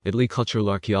Italy cultural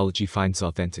archaeology finds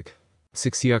authentic.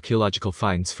 60 archaeological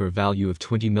finds for a value of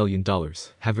 $20 million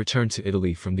have returned to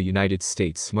Italy from the United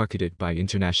States marketed by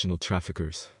international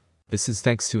traffickers. This is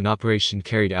thanks to an operation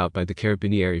carried out by the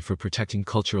Carabinieri for protecting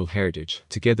cultural heritage,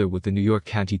 together with the New York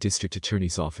County District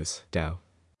Attorney's Office, DAO.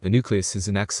 The nucleus is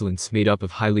an excellence made up of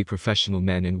highly professional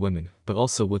men and women, but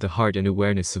also with a heart and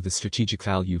awareness of the strategic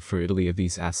value for Italy of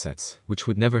these assets, which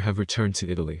would never have returned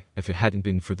to Italy if it hadn't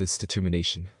been for this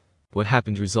determination. What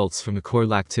happened results from a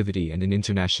core activity and an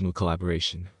international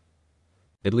collaboration.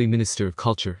 Italy Minister of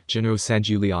Culture, Gennaro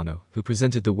Sangiuliano, who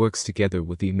presented the works together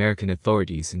with the American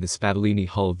authorities in the Spadolini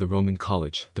Hall of the Roman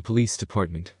College, the police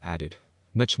department, added,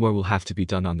 "Much more will have to be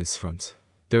done on this front.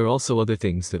 There are also other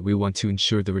things that we want to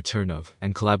ensure the return of,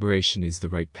 and collaboration is the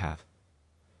right path."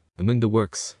 Among the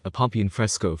works, a Pompeian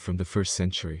fresco from the 1st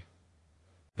century.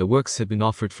 The works had been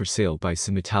offered for sale by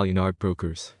some Italian art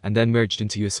brokers, and then merged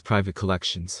into US private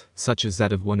collections, such as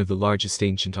that of one of the largest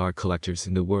ancient art collectors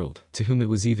in the world, to whom it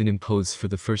was even imposed for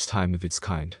the first time of its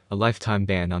kind, a lifetime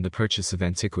ban on the purchase of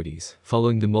antiquities,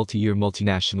 following the multi-year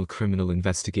multinational criminal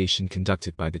investigation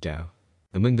conducted by the DAO.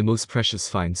 Among the most precious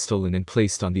finds stolen and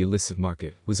placed on the illicit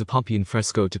market was a Pompeian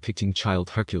fresco depicting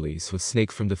child Hercules with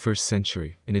snake from the 1st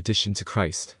century, in addition to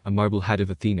Christ, a marble head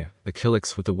of Athena, a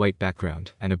calyx with a white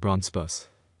background, and a bronze bust.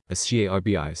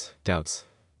 SGARBIs, doubts.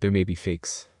 There may be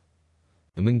fakes.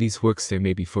 Among these works there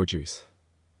may be forgeries.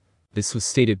 This was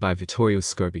stated by Vittorio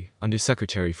Scarbi,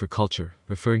 Undersecretary for Culture,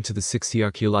 referring to the 60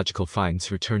 archaeological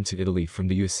finds returned to Italy from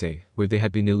the USA, where they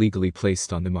had been illegally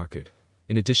placed on the market.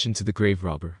 In addition to the grave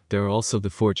robber, there are also the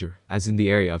forger, as in the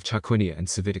area of Tarquinia and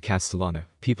Civita Castellana,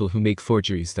 people who make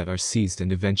forgeries that are seized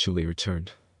and eventually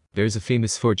returned. There is a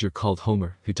famous forger called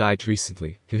Homer, who died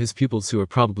recently, who has pupils who are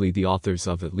probably the authors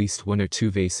of at least 1 or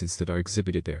 2 vases that are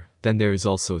exhibited there. Then there is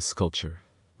also a sculpture.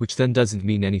 Which then doesn't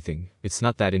mean anything. It's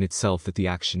not that in itself that the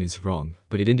action is wrong,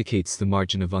 but it indicates the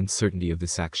margin of uncertainty of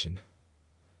this action.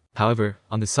 However,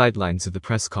 on the sidelines of the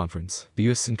press conference, the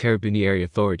US and Carabinieri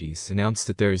authorities announced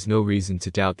that there is no reason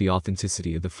to doubt the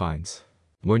authenticity of the finds.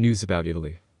 More news about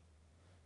Italy.